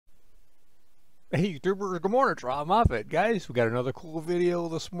Hey YouTubers, good morning, it's Robb Moffett. Guys, we got another cool video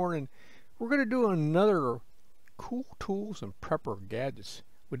this morning. We're going to do another cool tools and prepper gadgets.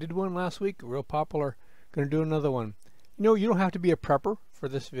 We did one last week, real popular. Going to do another one. You know, you don't have to be a prepper for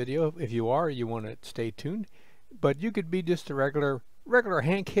this video. If you are, you want to stay tuned. But you could be just a regular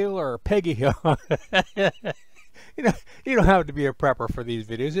Hank Hill or Peggy Hill. You know, you don't have to be a prepper for these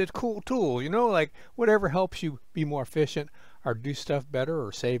videos. It's cool tools, you know, like whatever helps you be more efficient or do stuff better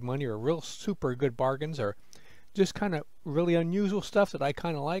or save money or real super good bargains or just kind of really unusual stuff that I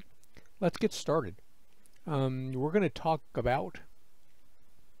kind of like. Let's get started. We're going to talk about,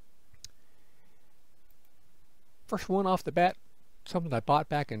 first one off the bat, something I bought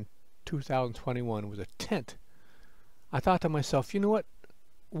back in 2021 was a tent. I thought to myself, you know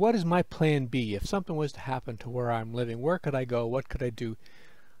what is my plan B? If something was to happen to where I'm living, where could I go? What could I do?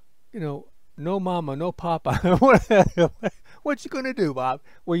 You know, no mama, no papa. What you gonna do, Bob?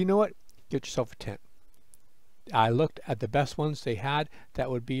 Well, you know what? Get yourself a tent. I looked at the best ones they had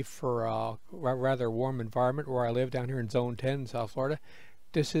that would be for a rather warm environment where I live down here in Zone 10 in South Florida.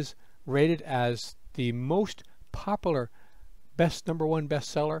 This is rated as the most popular #1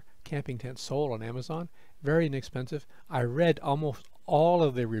 bestseller camping tent sold on Amazon. Very inexpensive. I read almost all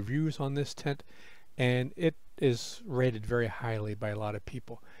of the reviews on this tent, and it is rated very highly by a lot of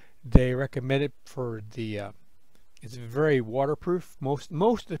people. They recommend it for the it's very waterproof. Most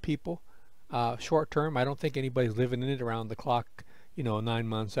of the people, short term, I don't think anybody's living in it around the clock, you know, 9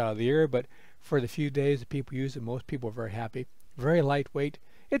 months out of the year, but for the few days that people use it, most people are very happy. Very lightweight.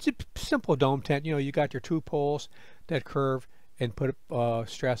 It's a simple dome tent. You know, you got your 2 poles that curve and put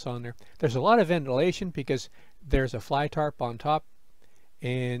stress on there. There's a lot of ventilation because there's a fly tarp on top,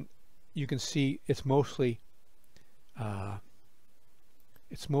 and you can see it's mostly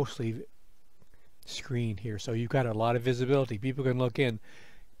screen here, so you've got a lot of visibility. People can look in,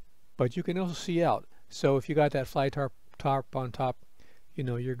 but you can also see out. So if you got that fly tarp on top, you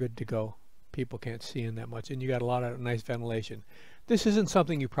know, you're good to go. People can't see in that much, and you got a lot of nice ventilation. This isn't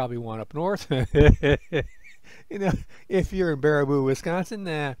something you probably want up north. You know, if you're in Baraboo, Wisconsin,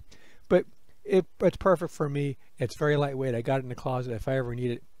 nah. But it's perfect for me. It's very lightweight. I got it in the closet if I ever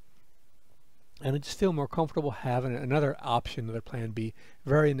need it. And I just feel more comfortable having another option, another plan B.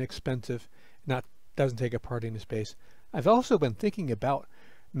 Very inexpensive, doesn't take up part of the space. I've also been thinking about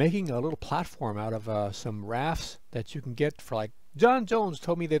making a little platform out of some rafts that you can get for, like, John Jones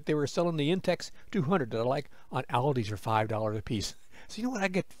told me that they were selling the Intex 200 that I like on Aldi's for $5 a piece. So you know what? I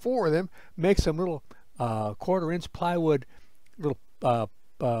get 4 of them, make some little 1/4-inch plywood little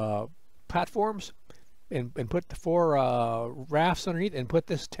platforms, and put the 4 rafts underneath and put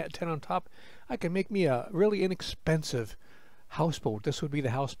this tent on top. I can make me a really inexpensive houseboat. This would be the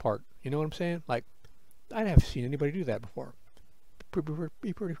house part. You know what I'm saying? Like, I haven't seen anybody do that before.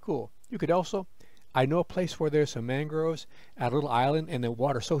 Be pretty cool. You could also, I know a place where there's some mangroves at a little island, and the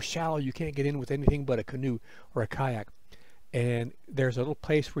water's so shallow you can't get in with anything but a canoe or a kayak. And there's a little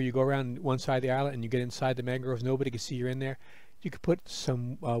place where you go around one side of the island and you get inside the mangroves. Nobody can see you're in there. You could put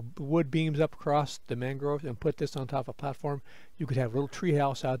some wood beams up across the mangroves and put this on top of a platform. You could have a little tree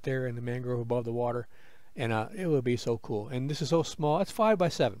house out there in the mangrove above the water, and it would be so cool. And this is so small. It's 5 by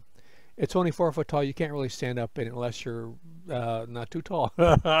 7. It's only 4 foot tall. You can't really stand up in it unless you're not too tall.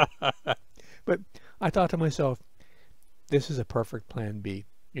 But I thought to myself, this is a perfect plan B.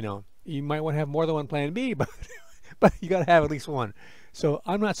 You know, you might want to have more than one plan B, but you got to have at least one. So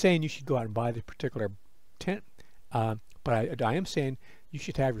I'm not saying you should go out and buy the particular tent, but I am saying you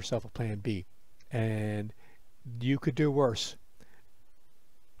should have yourself a plan B, and you could do worse.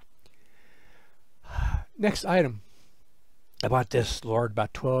 Next item. I bought this, Lord,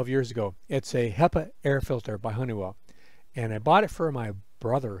 about 12 years ago. It's a HEPA air filter by Honeywell, and I bought it for my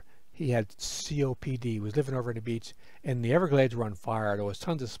brother. He had COPD. He was living over in the beach, and the Everglades were on fire. There was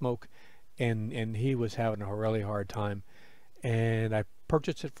tons of smoke, and he was having a really hard time. And I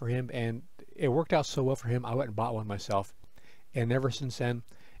purchased it for him, and it worked out so well for him, I went and bought one myself. And ever since then,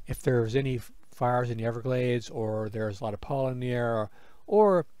 if there's any fires in the Everglades, or there's a lot of pollen in the air,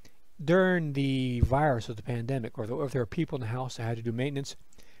 or during the virus of the pandemic, or if there were people in the house that had to do maintenance,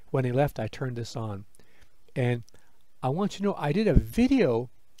 when they left, I turned this on. And I want you to know, I did a video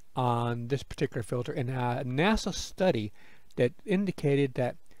on this particular filter in a NASA study that indicated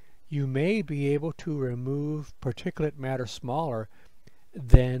that you may be able to remove particulate matter smaller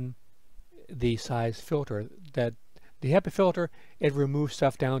than the size filter. That the HEPA filter, it removes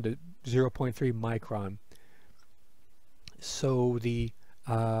stuff down to 0.3 micron. So the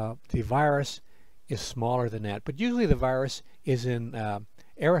virus is smaller than that, but usually the virus is in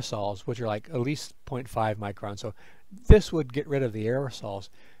aerosols, which are like at least 0.5 microns. So this would get rid of the aerosols,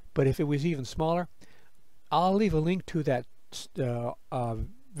 But if it was even smaller, I'll leave a link to that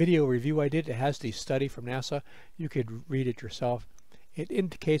video review I did. It has the study from NASA. You could read it yourself. It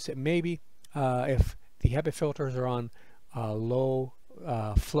indicates that maybe if the HEPA filters are on low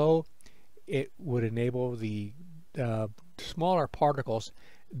flow, it would enable the smaller particles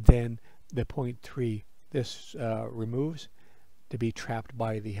than the 0.3 this removes to be trapped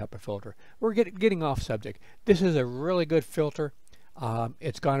by the HEPA filter. We're getting off subject. This is a really good filter.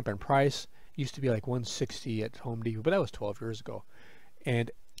 It's gone up in price. It used to be like $160 at Home Depot, but that was 12 years ago.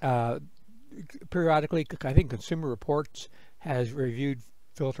 And periodically, I think Consumer Reports has reviewed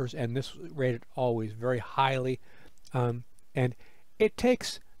filters, and this rated always very highly. And it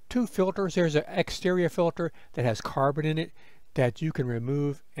takes two filters. There's an exterior filter that has carbon in it that you can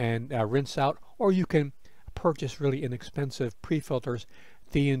remove and rinse out, or you can purchase really inexpensive pre-filters.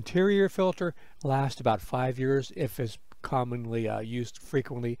 The interior filter lasts about 5 years if it's commonly used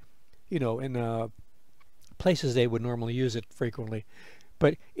frequently, you know, in places they would normally use it frequently.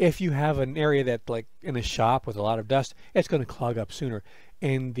 But if you have an area that, like in a shop with a lot of dust, it's going to clog up sooner.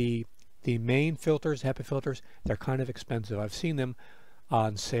 And the main filters, HEPA filters, they're kind of expensive. I've seen them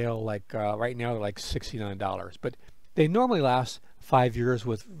on sale, like right now they're like $69, but they normally last 5 years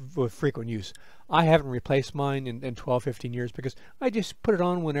with frequent use. I haven't replaced mine in 12, 15 years because I just put it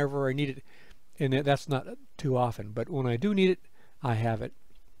on whenever I need it, and that's not too often. But when I do need it, I have it.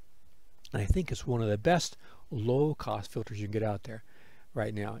 And I think it's one of the best low-cost filters you can get out there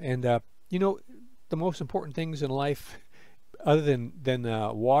right now. And you know, the most important things in life, other than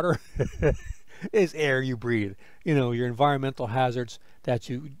water, is air you breathe. You know, your environmental hazards that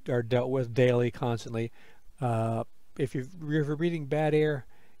you are dealt with daily, constantly. If you're breathing bad air,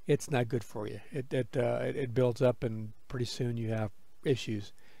 it's not good for you. It builds up, and pretty soon you have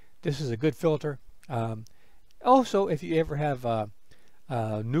issues. This is a good filter. Also, if you ever have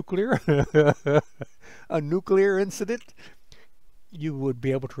nuclear a nuclear incident, you would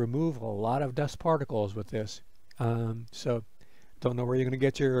be able to remove a lot of dust particles with this. So don't know where you're going to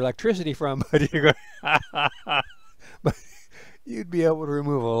get your electricity from, but but you'd be able to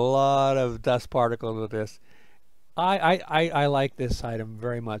remove a lot of dust particles with this. I like this item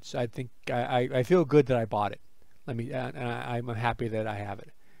very much. I think I feel good that I bought it. I'm happy that I have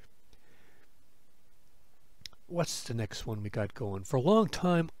it. What's the next one we got going? For a long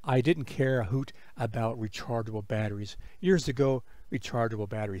time, I didn't care a hoot about rechargeable batteries. Years ago, rechargeable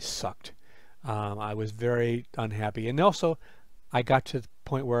batteries sucked. I was very unhappy. And also, I got to the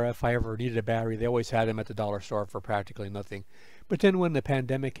point where if I ever needed a battery, they always had them at the dollar store for practically nothing. But then when the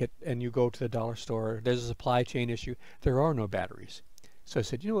pandemic hit and you go to the dollar store, there's a supply chain issue. There are no batteries. So I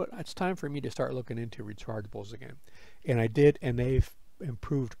said, you know what? It's time for me to start looking into rechargeables again. And I did, and they've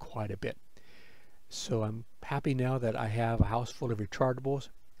improved quite a bit. So I'm happy now that I have a house full of rechargeables.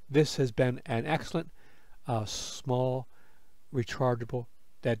 This has been an excellent small rechargeable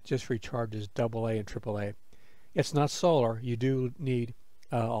that just recharges AA and AAA. It's not solar. You do need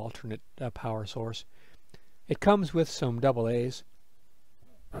alternate power source. It comes with some AA's,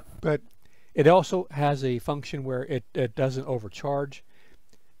 but it also has a function where it doesn't overcharge,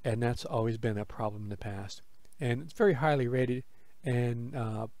 and that's always been a problem in the past. And it's very highly rated, and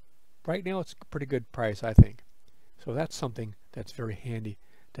right now it's a pretty good price, I think. So that's something that's very handy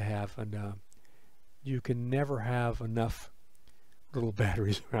to have, and you can never have enough little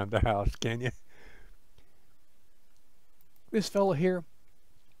batteries around the house, can you? This fellow here,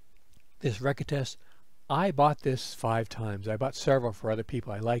 this Recatest, I bought this 5 times. I bought several for other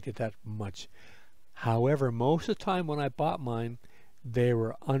people. I liked it that much. However, most of the time when I bought mine, they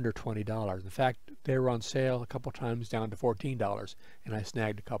were under $20. In fact, they were on sale a couple times down to $14, and I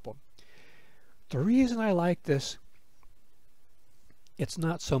snagged a couple. The reason I like this, it's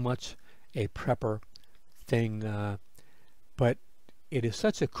not so much a prepper thing, but it is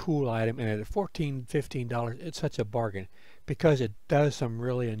such a cool item, and at $14, $15, it's such a bargain because it does some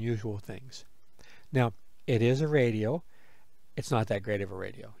really unusual things. Now, it is a radio. It's not that great of a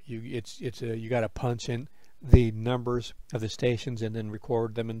radio. You got to punch in the numbers of the stations and then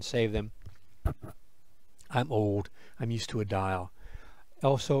record them and save them. I'm old. I'm used to a dial.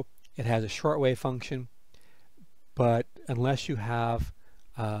 Also, it has a shortwave function, but unless you have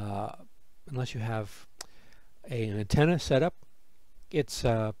an antenna set up, it's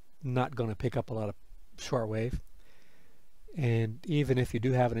not going to pick up a lot of shortwave. And even if you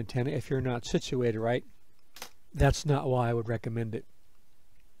do have an antenna, if you're not situated right, that's not why I would recommend it.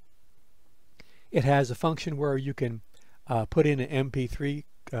 It has a function where you can put in an MP3,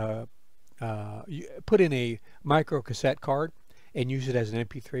 you put in a micro cassette card and use it as an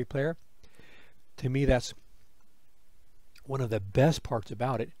MP3 player. To me, that's one of the best parts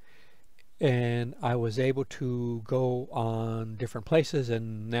about it. And I was able to go on different places,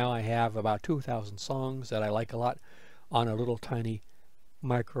 and now I have about 2,000 songs that I like a lot on a little tiny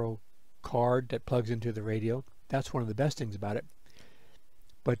micro card that plugs into the radio. That's one of the best things about it.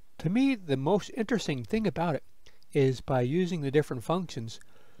 But to me, the most interesting thing about it is by using the different functions,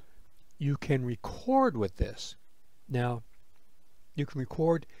 you can record with this. Now, you can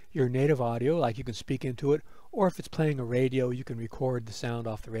record your native audio, like you can speak into it, or if it's playing a radio, you can record the sound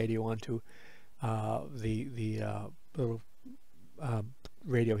off the radio onto the little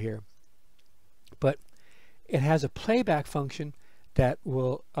radio here. But it has a playback function that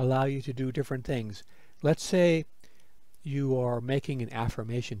will allow you to do different things. Let's say you are making an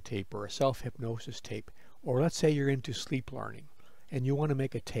affirmation tape or a self-hypnosis tape, or let's say you're into sleep learning and you want to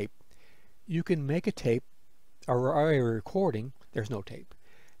make a tape. You can make a tape or a recording, there's no tape,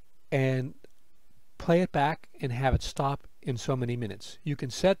 and play it back and have it stop in so many minutes. You can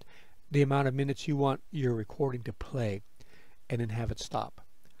set the amount of minutes you want your recording to play and then have it stop.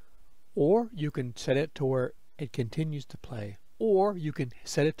 Or you can set it to where it continues to play. Or you can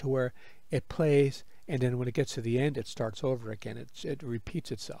set it to where it plays and then when it gets to the end it starts over again. It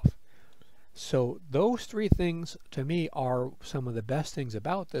repeats itself. So those three things to me are some of the best things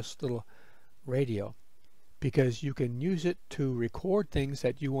about this little radio, because you can use it to record things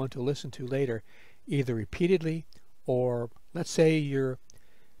that you want to listen to later, either repeatedly or let's say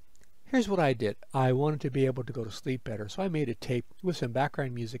here's what I did. I wanted to be able to go to sleep better, so I made a tape with some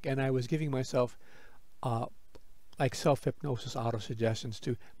background music, and I was giving myself like self-hypnosis auto-suggestions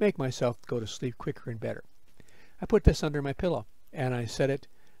to make myself go to sleep quicker and better. I put this under my pillow and I set it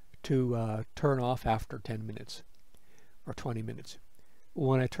to turn off after 10 minutes or 20 minutes.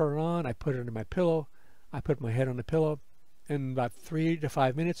 When I turn it on, I put it under my pillow, I put my head on the pillow, and about 3 to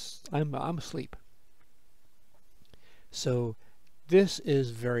 5 minutes I'm asleep. So this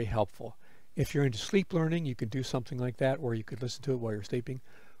is very helpful. If you're into sleep learning, you can do something like that, or you could listen to it while you're sleeping.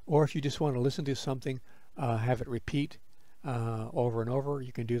 Or if you just want to listen to something, have it repeat over and over,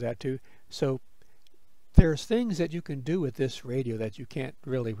 you can do that too. So there's things that you can do with this radio that you can't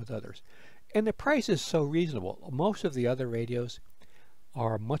really with others. And the price is so reasonable. Most of the other radios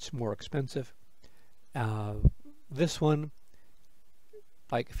are much more expensive. This one,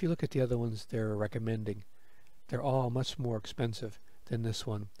 like if you look at the other ones they're recommending, they're all much more expensive than this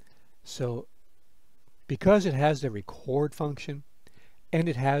one. So because it has the record function and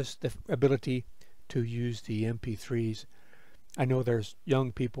it has the ability to use the MP3s, I know there's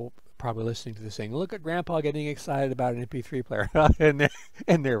young people probably listening to this saying, look at Grandpa getting excited about an MP3 player.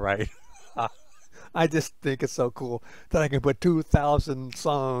 and they're right. I just think it's so cool that I can put 2,000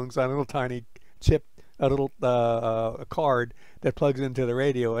 songs on a little tiny chip, a little a card that plugs into the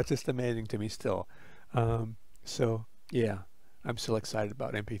radio. It's just amazing to me still. So yeah, I'm still excited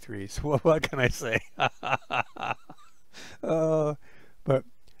about MP3s. What can I say? But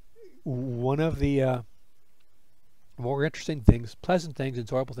one of the more interesting things, pleasant things,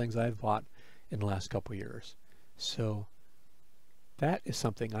 enjoyable things I've bought in the last couple years. So that is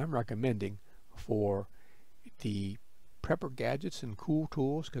something I'm recommending for the prepper gadgets and cool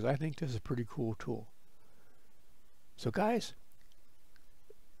tools, because I think this is a pretty cool tool. So guys,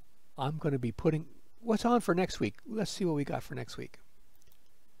 I'm going to be putting what's on for next week. Let's see what we got for next week.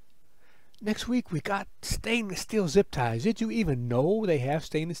 Next week we got stainless steel zip ties. Did you even know they have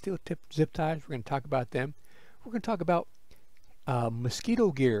stainless steel zip ties? We're going to talk about them. We're going to talk about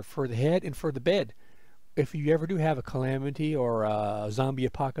mosquito gear for the head and for the bed. If you ever do have a calamity or a zombie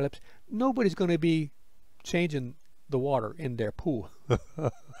apocalypse, nobody's going to be changing the water in their pool.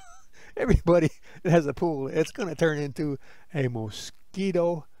 Everybody that has a pool, it's going to turn into a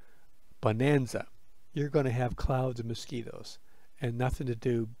mosquito bonanza. You're going to have clouds of mosquitoes and nothing to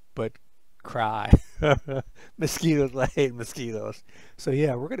do but cry. Mosquitoes, I hate mosquitoes. So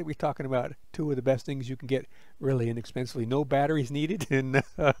yeah, we're going to be talking about two of the best things you can get really inexpensively. No batteries needed. And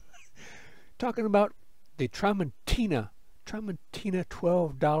talking about the Tramontina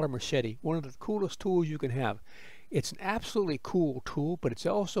 $12 machete, one of the coolest tools you can have. It's an absolutely cool tool, but it's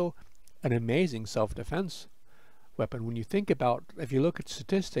also an amazing self-defense weapon. When you think about, if you look at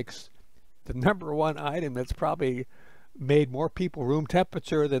statistics, the #1 item that's probably made more people room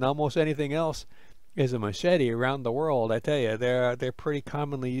temperature than almost anything else is a machete around the world. I tell you, they're pretty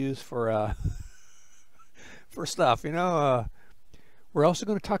commonly used for for stuff. You know, we're also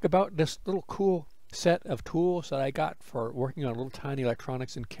going to talk about this little cool set of tools that I got for working on little tiny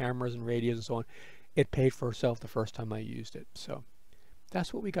electronics and cameras and radios and so on. It paid for itself the first time I used it. So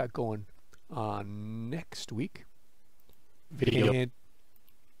that's what we got going on next week. Video. And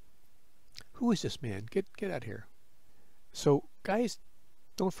who is this man? Get out of here. So guys,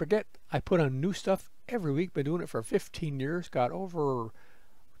 don't forget, I put on new stuff every week. Been doing it for 15 years. Got over,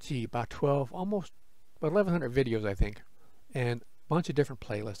 about 12, almost about 1,100 videos, I think, and a bunch of different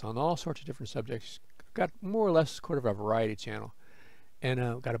playlists on all sorts of different subjects. Got more or less sort of a variety channel,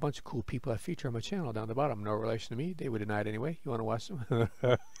 and got a bunch of cool people I feature on my channel down the bottom. No relation to me. They would deny it anyway. You want to watch them?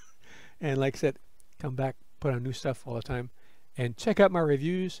 And like I said, come back, put on new stuff all the time, and check out my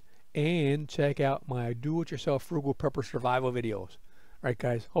reviews and check out my do-it-yourself frugal prepper survival videos. All right,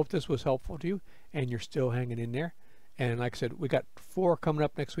 guys, hope this was helpful to you and you're still hanging in there. And like I said, we got 4 coming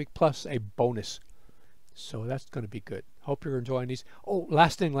up next week plus a bonus, so that's going to be good. Hope you're enjoying these. Oh,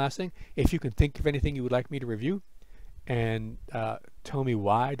 last thing, if you can think of anything you would like me to review and tell me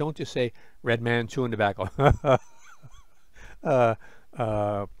why. Don't just say red man chewing tobacco.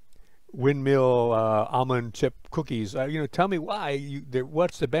 Windmill almond chip cookies. Tell me why.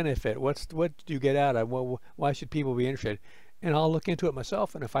 What's the benefit? What do you get out of? Why should people be interested? And I'll look into it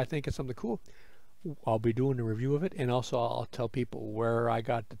myself. And if I think it's something cool, I'll be doing a review of it. And also I'll tell people where I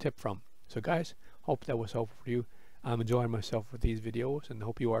got the tip from. So guys, hope that was helpful for you. I'm enjoying myself with these videos, and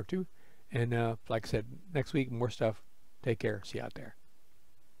hope you are too. And like I said, next week more stuff. Take care. See you out there.